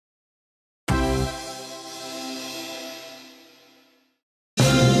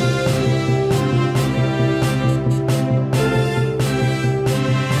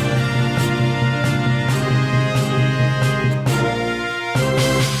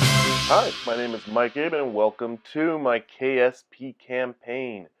Hi, my name is Mike Aben and welcome to my KSP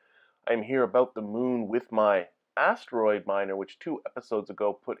campaign. I'm here about the moon with my asteroid miner, which 2 episodes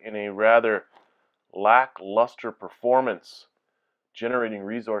ago put in a rather lackluster performance, generating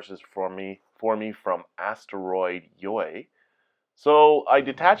resources for me from asteroid Yoi. So I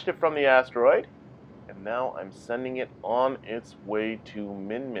detached it from the asteroid, and now I'm sending it on its way to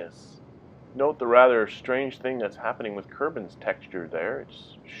Minmus. Note the rather strange thing that's happening with Kerbin's texture there.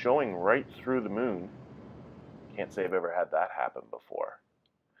 It's showing right through the moon. Can't say I've ever had that happen before.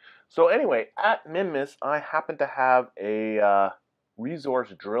 So anyway, at Minmus, I happen to have a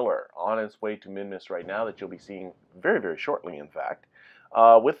resource driller on its way to Minmus right now that you'll be seeing very, very shortly, in fact,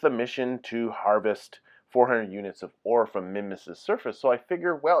 with the mission to harvest 400 units of ore from Minmus's surface. So I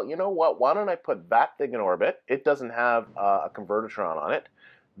figure, well, you know what? Why don't I put that thing in orbit? It doesn't have a convertitron on it.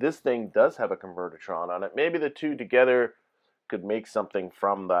 This thing does have a convertitron on it. Maybe the two together could make something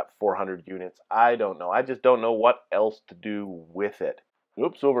from that 400 units. I don't know. I just don't know what else to do with it.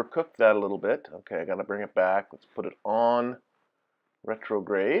 Oops, overcooked that a little bit. Okay, I gotta bring it back. Let's put it on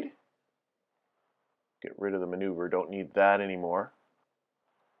retrograde. Get rid of the maneuver. Don't need that anymore.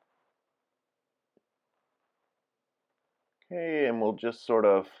 Okay, and we'll just sort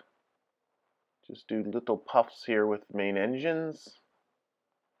of do little puffs here with the main engines.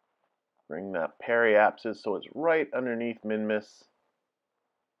 Bring that periapsis so it's right underneath Minmus.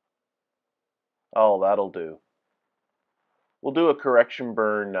 Oh, that'll do. We'll do a correction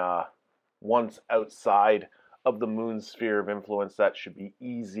burn once outside of the moon's sphere of influence. That should be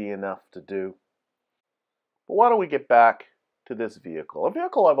easy enough to do. But why don't we get back to this vehicle? A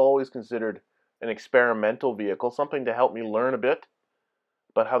vehicle I've always considered an experimental vehicle, something to help me learn a bit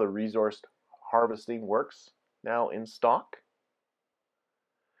about how the resource harvesting works now in stock.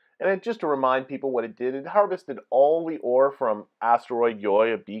 And just to remind people what it did, it harvested all the ore from asteroid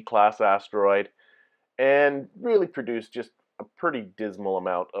Yoi, a B-class asteroid, and really produced just a pretty dismal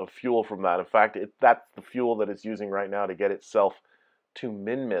amount of fuel from that. In fact, that's the fuel that it's using right now to get itself to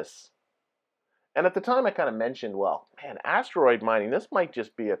Minmus. And at the time I kind of mentioned, well, man, asteroid mining, this might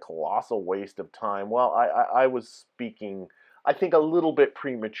just be a colossal waste of time. Well, I was speaking, I think, a little bit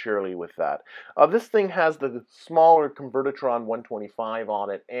prematurely with that. This thing has the smaller Convertitron 125 on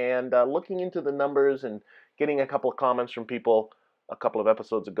it, and looking into the numbers and getting a couple of comments from people a couple of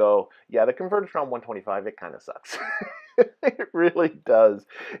episodes ago, yeah, the Convertitron 125, it kind of sucks. It really does.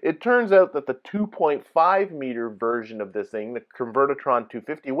 It turns out that the 2.5 meter version of this thing, the Convertitron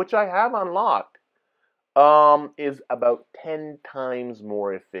 250, which I have unlocked, is about 10 times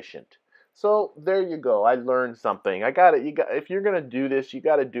more efficient. So there you go. I learned something. If you're gonna do this, you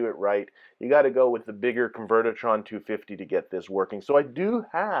gotta do it right. You gotta go with the bigger Convertitron 250 to get this working. So I do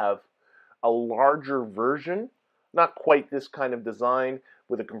have a larger version, not quite this kind of design,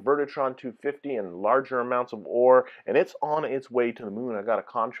 with a Convertitron 250 and larger amounts of ore, and it's on its way to the moon. I got a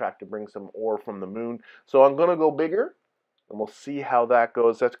contract to bring some ore from the moon, so I'm gonna go bigger. And we'll see how that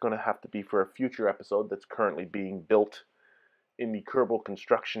goes. That's going to have to be for a future episode that's currently being built in the Kerbal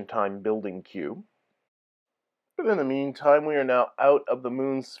Construction Time building queue. But in the meantime, we are now out of the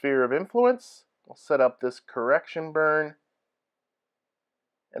moon's sphere of influence. We'll set up this correction burn.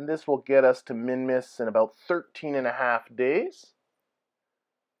 And this will get us to Minmus in about 13 and a half days.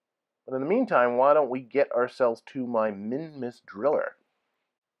 But in the meantime, why don't we get ourselves to my Minmus driller,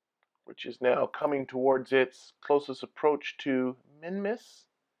 which is now coming towards its closest approach to Minmus,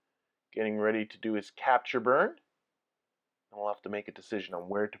 getting ready to do his capture burn. And we'll have to make a decision on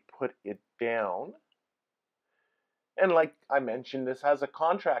where to put it down. And like I mentioned, this has a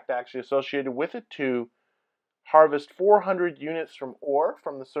contract actually associated with it to harvest 400 units from ore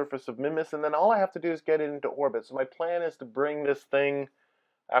from the surface of Minmus, and then all I have to do is get it into orbit. So my plan is to bring this thing,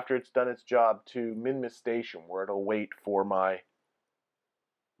 after it's done its job, to Minmus Station, where it'll wait for my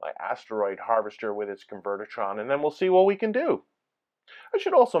asteroid harvester with its convertitron, and then we'll see what we can do. I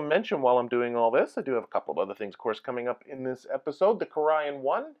should also mention while I'm doing all this, I do have a couple of other things, of course, coming up in this episode. The Kerion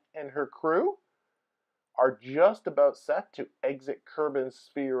 1 and her crew are just about set to exit Kerbin's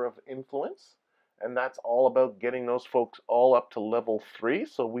sphere of influence, and that's all about getting those folks all up to level 3,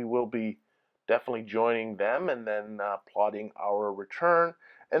 so we will be definitely joining them and then plotting our return.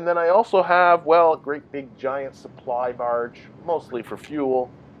 And then I also have, well, a great big giant supply barge, mostly for fuel,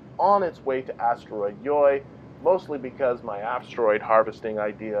 on its way to asteroid Yoi, mostly because my asteroid harvesting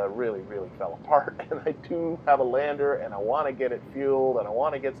idea really fell apart, and I do have a lander, and I want to get it fueled, and I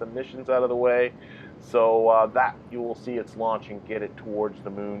want to get some missions out of the way, so that you will see its launch and get it towards the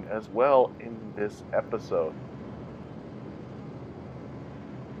moon as well in this episode.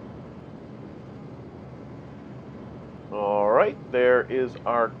 All right. Alright, there is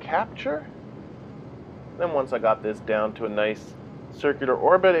our capture. Then once I got this down to a nice circular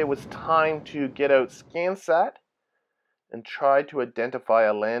orbit, it was time to get out ScanSat and try to identify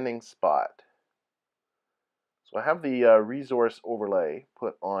a landing spot. So I have the resource overlay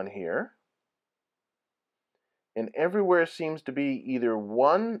put on here. And everywhere seems to be either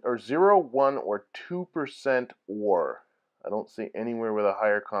 1 or 0, 1 or 2% ore. I don't see anywhere with a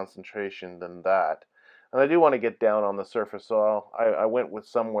higher concentration than that. And I do want to get down on the surface, so I went with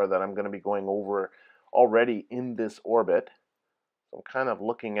somewhere that I'm going to be going over already in this orbit. So I'm kind of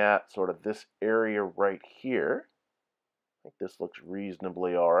looking at sort of this area right here. I think this looks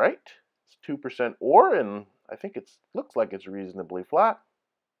reasonably all right. It's 2% ore, and I think it looks like it's reasonably flat.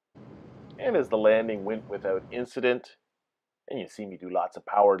 And as the landing went without incident, and you see me do lots of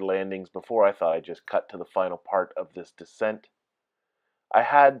powered landings before, I thought I'd just cut to the final part of this descent. I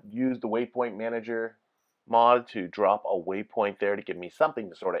had used the waypoint manager mod to drop a waypoint there to give me something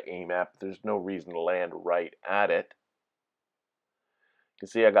to sort of aim at, but there's no reason to land right at it. You can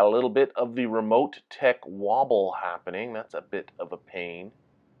see I got a little bit of the remote tech wobble happening. That's a bit of a pain.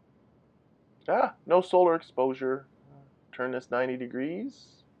 No solar exposure. Turn this 90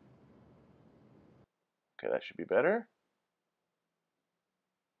 degrees. Okay, that should be better.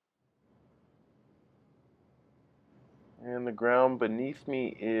 And the ground beneath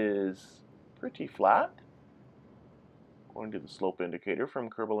me is pretty flat, according to the slope indicator from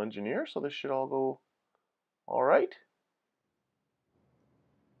Kerbin Engineer, so this should all go all right.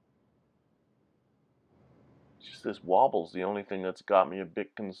 It's just this wobble's the only thing that's got me a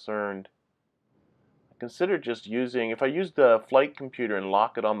bit concerned. I considered just using, if I use the flight computer and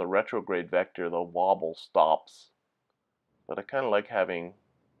lock it on the retrograde vector, the wobble stops. But I kind of like having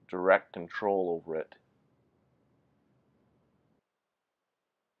direct control over it.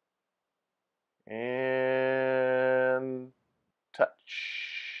 And touch.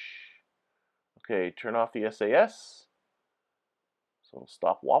 Okay, turn off the SAS. So it'll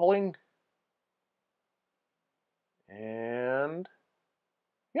stop wobbling. And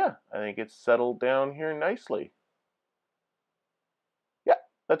yeah, I think it's settled down here nicely. Yeah,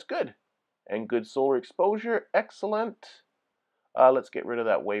 that's good. And good solar exposure, excellent. Let's get rid of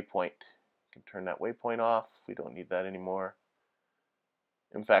that waypoint. We can turn that waypoint off. We don't need that anymore.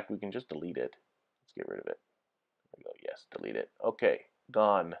 In fact, we can just delete it. Let's get rid of it. There we go. Yes, delete it. Okay,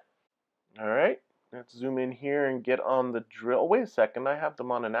 gone. All right, let's zoom in here and get on the drill. Oh, wait a second, I have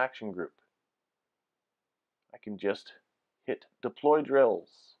them on an action group. I can just hit deploy drills.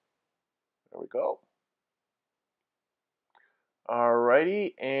 There we go.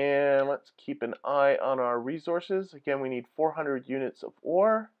 Alrighty, and let's keep an eye on our resources. Again, we need 400 units of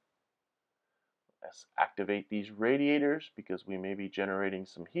ore. Let's activate these radiators because we may be generating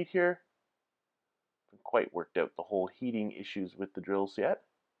some heat here. Haven't quite worked out the whole heating issues with the drills yet.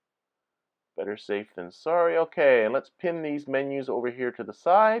 Better safe than sorry. Okay, and let's pin these menus over here to the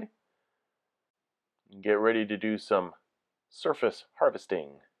side and get ready to do some surface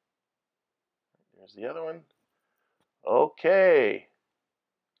harvesting. There's the other one. Okay,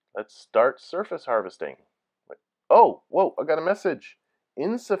 let's start surface harvesting. Oh, whoa, I got a message.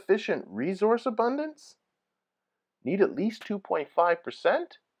 Insufficient resource abundance? Need at least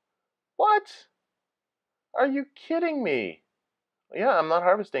 2.5%? What? Are you kidding me? Yeah, I'm not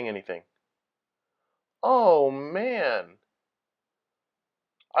harvesting anything. Oh, man.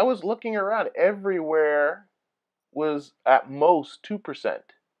 I was looking around. Everywhere was at most 2%.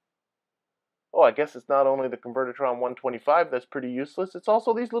 Oh, I guess it's not only the Convertitron 125 that's pretty useless, it's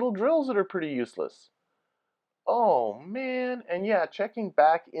also these little drills that are pretty useless. Oh, man. And yeah, checking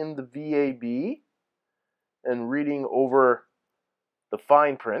back in the VAB and reading over the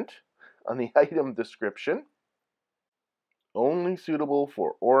fine print on the item description, only suitable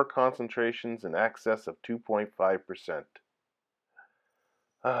for ore concentrations in excess of 2.5%.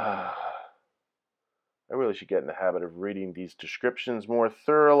 I really should get in the habit of reading these descriptions more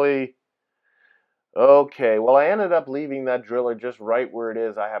thoroughly. Okay, well, I ended up leaving that driller just right where it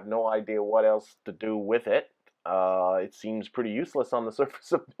is. I have no idea what else to do with it. It seems pretty useless on the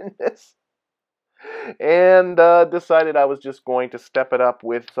surface of business. And decided I was just going to step it up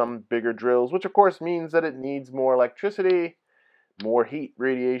with some bigger drills, which of course means that it needs more electricity, more heat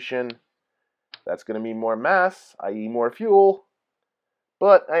radiation. That's going to mean more mass, i.e. more fuel.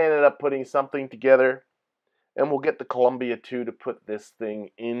 But I ended up putting something together, and we'll get the Columbia 2 to put this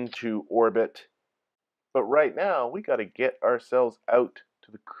thing into orbit. But right now, we got to get ourselves out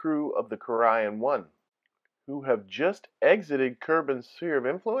to the crew of the Kerion 1, who have just exited Kerbin's sphere of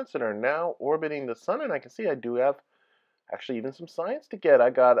influence and are now orbiting the sun. And I can see I do have actually even some science to get. I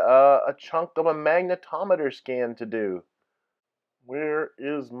got a chunk of a magnetometer scan to do.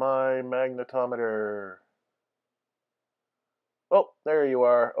 Where is my magnetometer? Oh, there you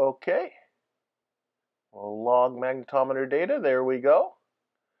are. Okay. We'll log magnetometer data. There we go.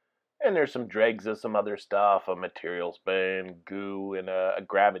 And there's some dregs of some other stuff, a materials bin, goo, and a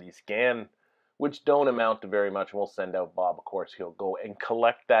gravity scan, which don't amount to very much. We'll send out Bob. Of course, he'll go and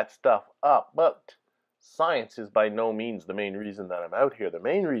collect that stuff up. But science is by no means the main reason that I'm out here. The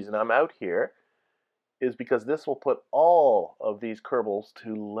main reason I'm out here is because this will put all of these Kerbals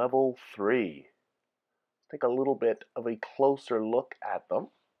to level 3. Let's take a little bit of a closer look at them.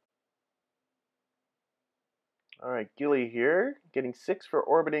 All right, Gilly here, getting 6 for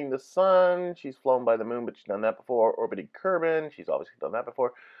orbiting the sun. She's flown by the moon, but she's done that before. Orbiting Kerbin, she's obviously done that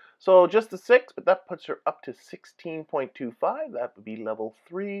before. So just the 6, but that puts her up to 16.25. That would be level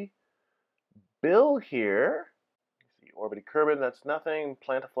 3. Bill here, see, orbiting Kerbin, that's nothing.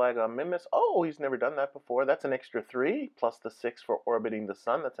 Plant a flag on Mimus. Oh, he's never done that before. That's an extra 3, plus the 6 for orbiting the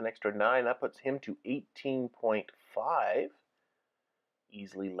sun. That's an extra 9. That puts him to 18.5.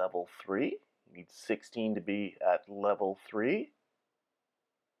 Easily level 3. Need 16 to be at level 3.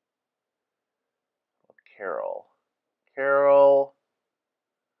 Carol's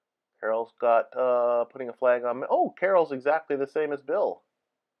got putting a flag on. Oh, Carol's exactly the same as Bill.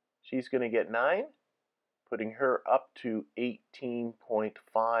 She's going to get 9, putting her up to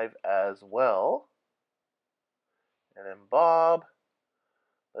 18.5 as well. And then Bob,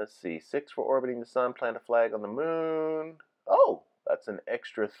 let's see, 6 for orbiting the sun, plant a flag on the moon. Oh, that's an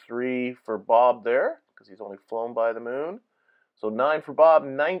extra 3 for Bob there, because he's only flown by the moon. So 9 for Bob,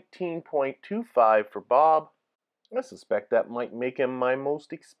 19.25 for Bob. I suspect that might make him my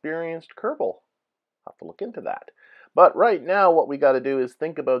most experienced Kerbal. I'll have to look into that. But right now, what we got to do is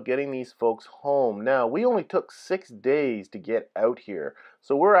think about getting these folks home. Now, we only took 6 days to get out here,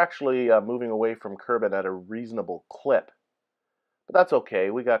 so we're actually moving away from Kerbin at a reasonable clip. But that's okay.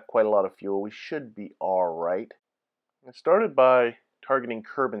 We got quite a lot of fuel. We should be all right. I started by targeting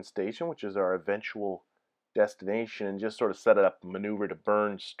Kerbin Station, which is our eventual destination, and just sort of set it up, maneuver to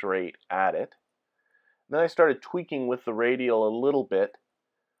burn straight at it. And then I started tweaking with the radial a little bit.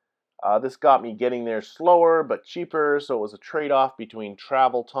 This got me getting there slower but cheaper, so it was a trade-off between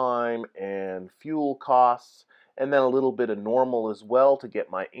travel time and fuel costs, and then a little bit of normal as well to get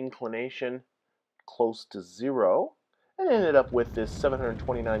my inclination close to 0. And I ended up with this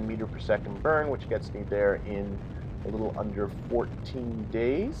 729 meter per second burn, which gets me there in a little under 14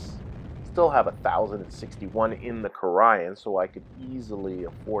 days. Still have 1,061 in the Kerion, so I could easily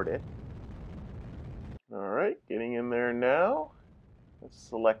afford it. Alright, getting in there now. Let's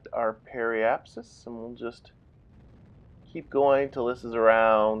select our periapsis, and we'll just keep going till this is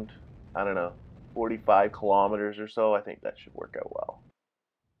around, I don't know, 45 kilometers or so. I think that should work out well.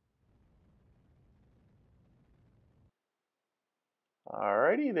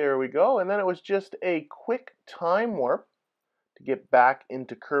 Alrighty, there we go. And then it was just a quick time warp to get back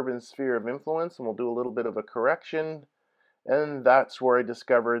into Kerbin's sphere of influence, and we'll do a little bit of a correction. And that's where I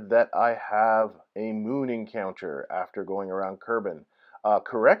discovered that I have a moon encounter after going around Kerbin.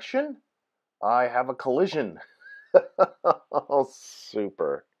 Correction, I have a collision. Oh,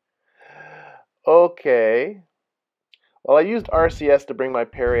 super. Okay. Well, I used RCS to bring my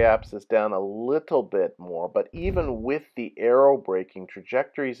periapsis down a little bit more, but even with the aero braking,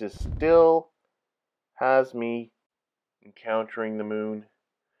 trajectories it still has me encountering the moon.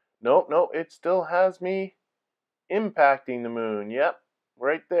 Nope, it still has me impacting the moon. Yep,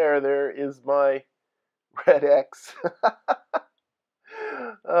 right there. There is my red X.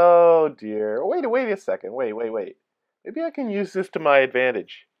 Oh dear. Wait a second. Wait. Maybe I can use this to my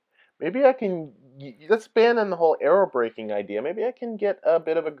advantage. Maybe I can, let's ban on the whole aero braking idea. Maybe I can get a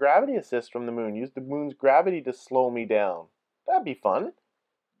bit of a gravity assist from the moon. Use the moon's gravity to slow me down. That'd be fun.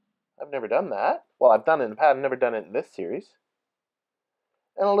 I've never done that. Well, I've done it in the past. I've never done it in this series.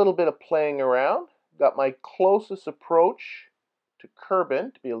 And a little bit of playing around. Got my closest approach to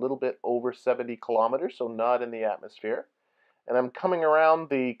Kerbin to be a little bit over 70 kilometers, so not in the atmosphere. And I'm coming around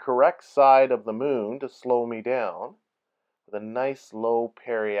the correct side of the moon to slow me down with a nice low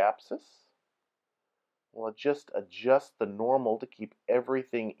periapsis. We'll just adjust the normal to keep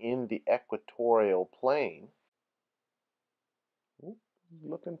everything in the equatorial plane. Ooh,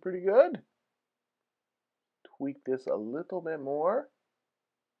 looking pretty good. Tweak this a little bit more.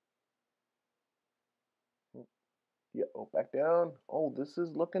 Yeah, oh, back down. Oh, this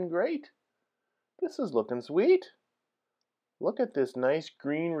is looking great. This is looking sweet. Look at this nice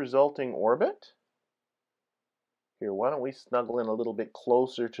green resulting orbit. Here, why don't we snuggle in a little bit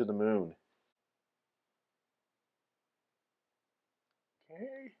closer to the moon?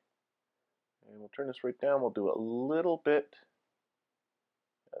 Okay. And we'll turn this right down. We'll do a little bit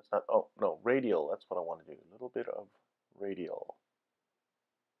oh, no, radial. That's what I want to do. A little bit of radial.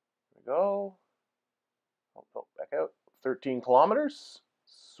 There we go. Oh, back out. 13 kilometers.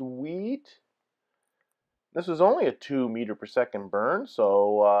 Sweet. This is only a 2 meter per second burn,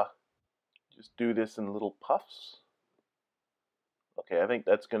 so just do this in little puffs. Okay, I think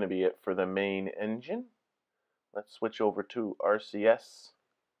that's going to be it for the main engine. Let's switch over to RCS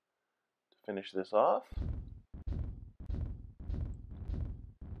to finish this off.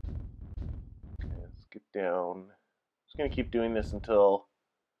 Okay, let's get down. Just going to keep doing this until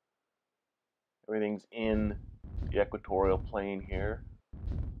everything's in the equatorial plane here.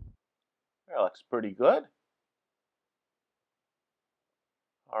 That looks pretty good.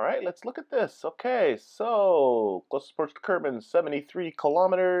 All right, let's look at this. Okay, so closest approach to Kerbin, 73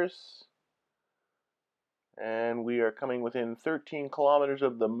 kilometers. And we are coming within 13 kilometers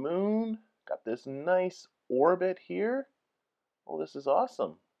of the moon. Got this nice orbit here. Oh, this is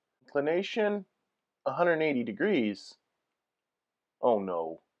awesome. Inclination, 180 degrees. Oh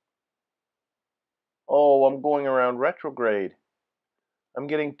no. Oh, I'm going around retrograde. I'm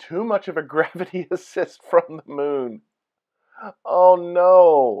getting too much of a gravity assist from the moon. Oh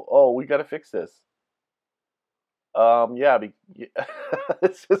no. Oh, we gotta fix this. Yeah,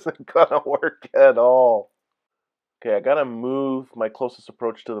 this isn't gonna work at all. Okay, I gotta move my closest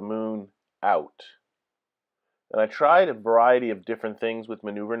approach to the moon out. And I tried a variety of different things with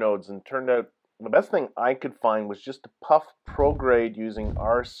maneuver nodes, and turned out the best thing I could find was just to puff prograde using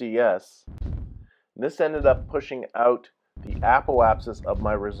RCS. And this ended up pushing out the apoapsis of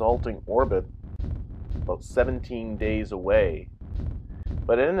my resulting orbit about 17 days away.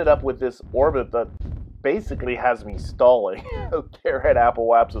 But it ended up with this orbit that basically has me stalling out there at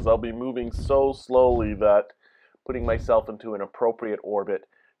apoapsis. I'll be moving so slowly that putting myself into an appropriate orbit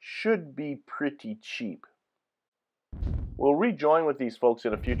should be pretty cheap. We'll rejoin with these folks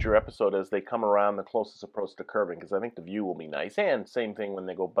in a future episode as they come around the closest approach to Kerbin, because I think the view will be nice. And same thing when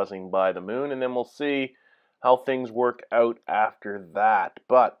they go buzzing by the moon, and then we'll see how things work out after that.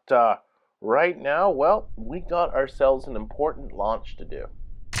 But right now, well, we got ourselves an important launch to do.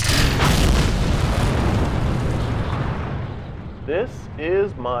 This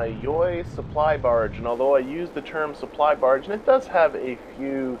is my Yoi supply barge, and although I use the term supply barge, and it does have a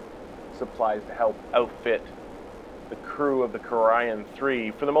few supplies to help outfit the crew of the Kerion 3,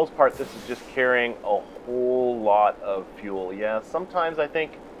 for the most part this is just carrying a whole lot of fuel. Yeah, sometimes I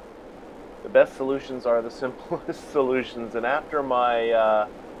think the best solutions are the simplest solutions, and after my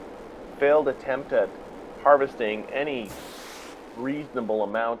failed attempt at harvesting any reasonable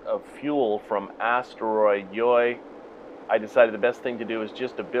amount of fuel from asteroid Yoi, I decided the best thing to do is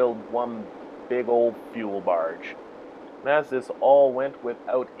just to build one big old fuel barge. And as this all went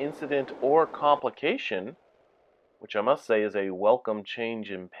without incident or complication, which I must say is a welcome change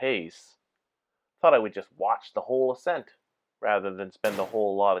in pace, thought I would just watch the whole ascent rather than spend a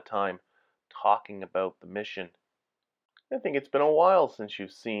whole lot of time talking about the mission. I think it's been a while since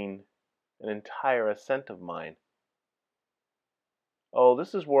you've seen an entire ascent of mine. Oh,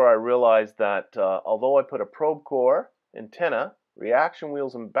 this is where I realized that although I put a probe core, antenna, reaction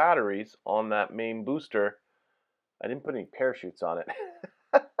wheels, and batteries on that main booster, I didn't put any parachutes on it.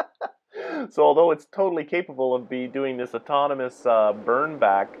 So although it's totally capable of doing this autonomous burn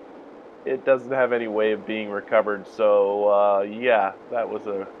back, it doesn't have any way of being recovered. So yeah, that was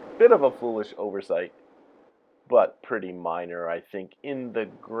a bit of a foolish oversight, but pretty minor, I think, in the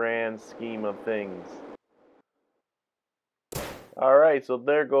grand scheme of things. Alright, so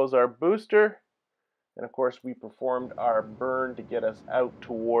there goes our booster. And of course we performed our burn to get us out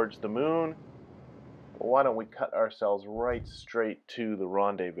towards the moon. But why don't we cut ourselves right straight to the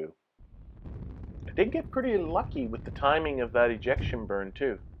rendezvous. I did get pretty lucky with the timing of that ejection burn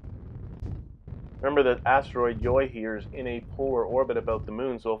too. Remember that asteroid Yoi here is in a polar orbit about the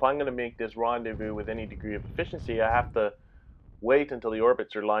moon, so if I'm going to make this rendezvous with any degree of efficiency, I have to wait until the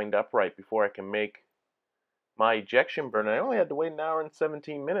orbits are lined up right before I can make my ejection burn. I only had to wait an hour and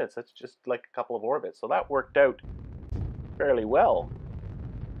 17 minutes. That's just like a couple of orbits, so that worked out fairly well.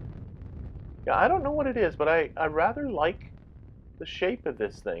 Yeah, I don't know what it is, but I rather like the shape of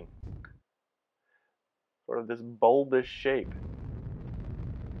this thing. Sort of this bulbous shape.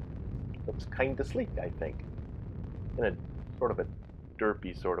 Looks kind of sleek, I think, in a sort of a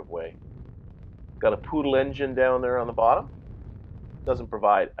derpy sort of way. Got a poodle engine down there on the bottom. Doesn't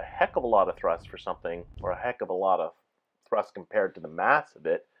provide a heck of a lot of thrust for something, or a heck of a lot of thrust compared to the mass of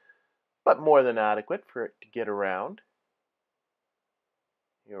it, but more than adequate for it to get around.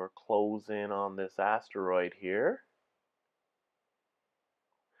 You're close in on this asteroid here.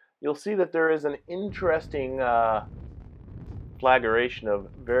 You'll see that there is an interesting conflagration of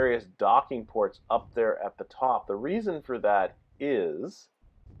various docking ports up there at the top. The reason for that is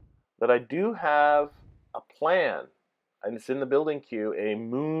that I do have a plan, and it's in the building queue, a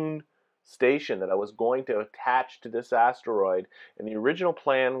moon station that I was going to attach to this asteroid, and the original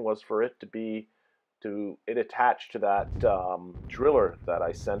plan was for it to be attached to that driller that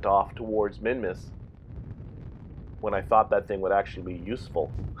I sent off towards Minmus when I thought that thing would actually be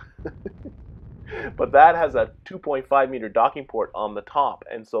useful. But that has a 2.5 meter docking port on the top,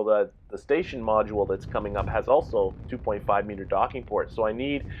 and so the station module that's coming up has also 2.5 meter docking port. So I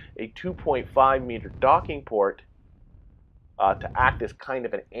need a 2.5 meter docking port to act as kind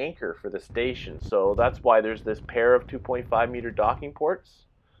of an anchor for the station. So that's why there's this pair of 2.5 meter docking ports.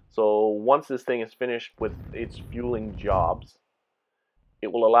 So once this thing is finished with its fueling jobs,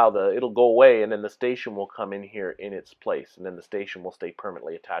 it'll go away, and then the station will come in here in its place, and then the station will stay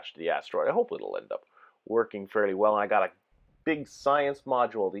permanently attached to the asteroid. I hope it'll end up working fairly well. And I got a big science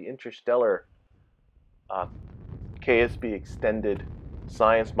module, the Interstellar KSP extended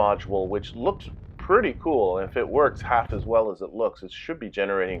science module, which looks pretty cool. And if it works half as well as it looks, it should be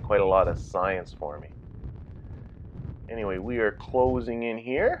generating quite a lot of science for me. Anyway, we are closing in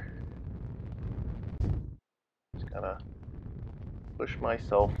here. Just gonna push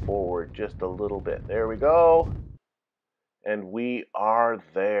myself forward just a little bit. There we go. And we are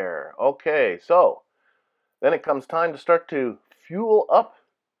there. Okay, so then it comes time to start to fuel up,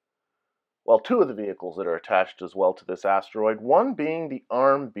 well, two of the vehicles that are attached as well to this asteroid. One being the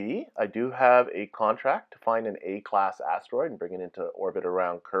ARM-B. I do have a contract to find an A-class asteroid and bring it into orbit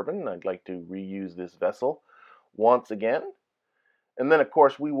around Kerbin. I'd like to reuse this vessel once again. And then, of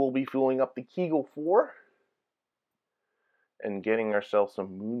course, we will be fueling up the Kegel 4 and getting ourselves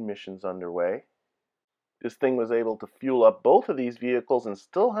some moon missions underway. This thing was able to fuel up both of these vehicles and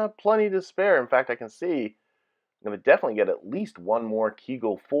still have plenty to spare. In fact, I can see I'm going to definitely get at least one more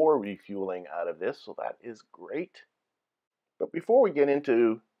Kegel 4 refueling out of this, so that is great. But before we get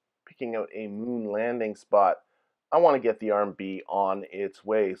into picking out a moon landing spot, I want to get the ARM-B on its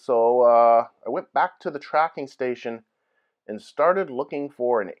way. So I went back to the tracking station and started looking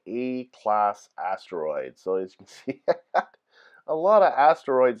for an A-class asteroid. So as you can see, a lot of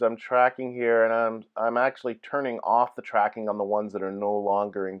asteroids I'm tracking here, and I'm actually turning off the tracking on the ones that are no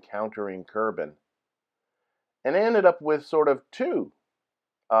longer encountering Kerbin. And I ended up with sort of two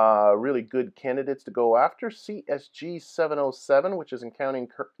really good candidates to go after. CSG 707, which is encountering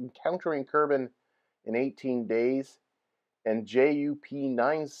Kerbin in 18 days, and JUP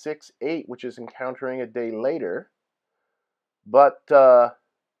 968, which is encountering a day later. But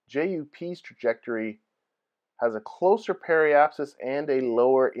JUP's trajectory has a closer periapsis and a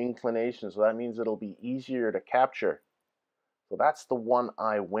lower inclination, so that means it'll be easier to capture. So that's the one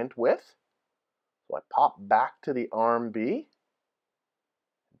I went with. So I popped back to the ARM-B,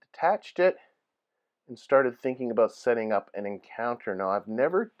 detached it, and started thinking about setting up an encounter. Now, I've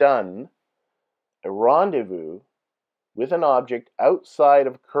never done a rendezvous with an object outside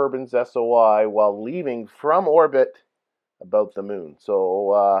of Kerbin's SOI while leaving from orbit about the moon.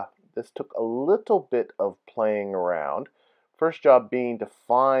 So this took a little bit of playing around. First job being to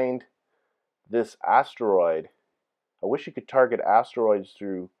find this asteroid. I wish you could target asteroids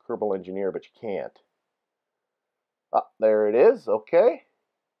through Kerbal Engineer, but you can't. Ah, there it is. Okay.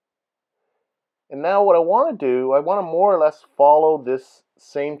 And now what I want to do, I want to more or less follow this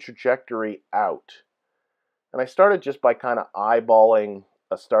same trajectory out. And I started just by kind of eyeballing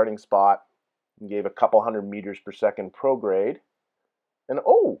a starting spot and gave a couple hundred meters per second prograde. And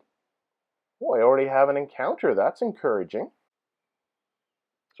oh, boy, I already have an encounter. That's encouraging.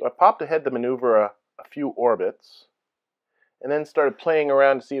 So I popped ahead to maneuver a few orbits and then started playing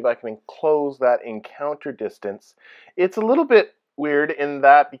around to see if I can enclose that encounter distance. It's a little bit weird in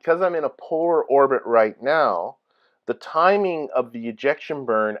that because I'm in a polar orbit right now, the timing of the ejection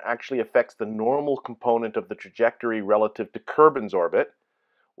burn actually affects the normal component of the trajectory relative to Kerbin's orbit,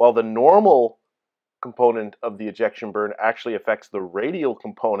 while the normal component of the ejection burn actually affects the radial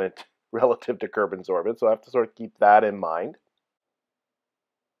component relative to Kerbin's orbit, so I have to sort of keep that in mind.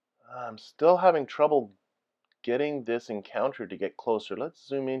 I'm still having trouble getting this encounter to get closer. Let's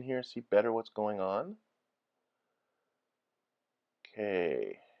zoom in here, see better what's going on.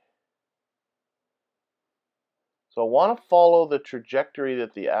 Okay. So I want to follow the trajectory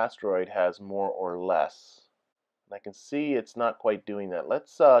that the asteroid has more or less. And I can see it's not quite doing that.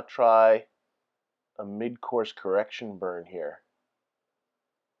 Let's try a mid-course correction burn here.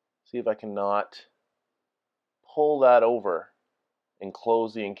 See if I cannot pull that over and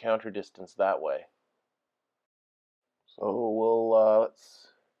close the encounter distance that way. So we'll let's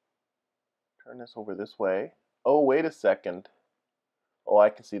turn this over this way. Oh, wait a second. Oh, I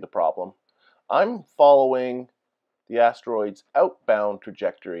can see the problem. I'm following the asteroid's outbound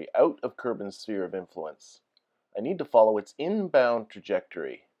trajectory out of Kerbin's sphere of influence. I need to follow its inbound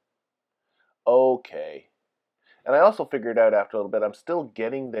trajectory. Okay. And I also figured out after a little bit I'm still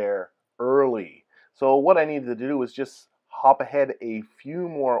getting there early. So what I needed to do was just hop ahead a few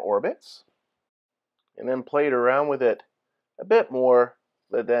more orbits and then played around with it a bit more,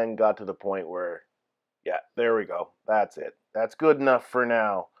 but then got to the point where, yeah, there we go. That's it. That's good enough for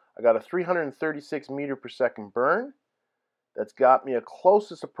now. I got a 336 meter per second burn. That's got me a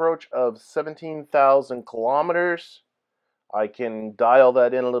closest approach of 17,000 kilometers. I can dial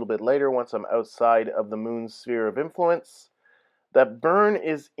that in a little bit later once I'm outside of the moon's sphere of influence. That burn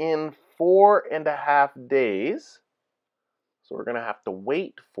is in 4.5 days, so we're going to have to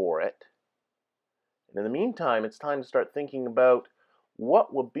wait for it. And in the meantime, it's time to start thinking about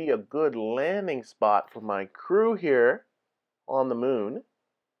what would be a good landing spot for my crew here on the moon.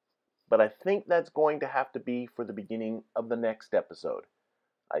 But I think that's going to have to be for the beginning of the next episode.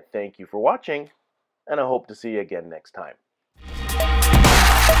 I thank you for watching, and I hope to see you again next time.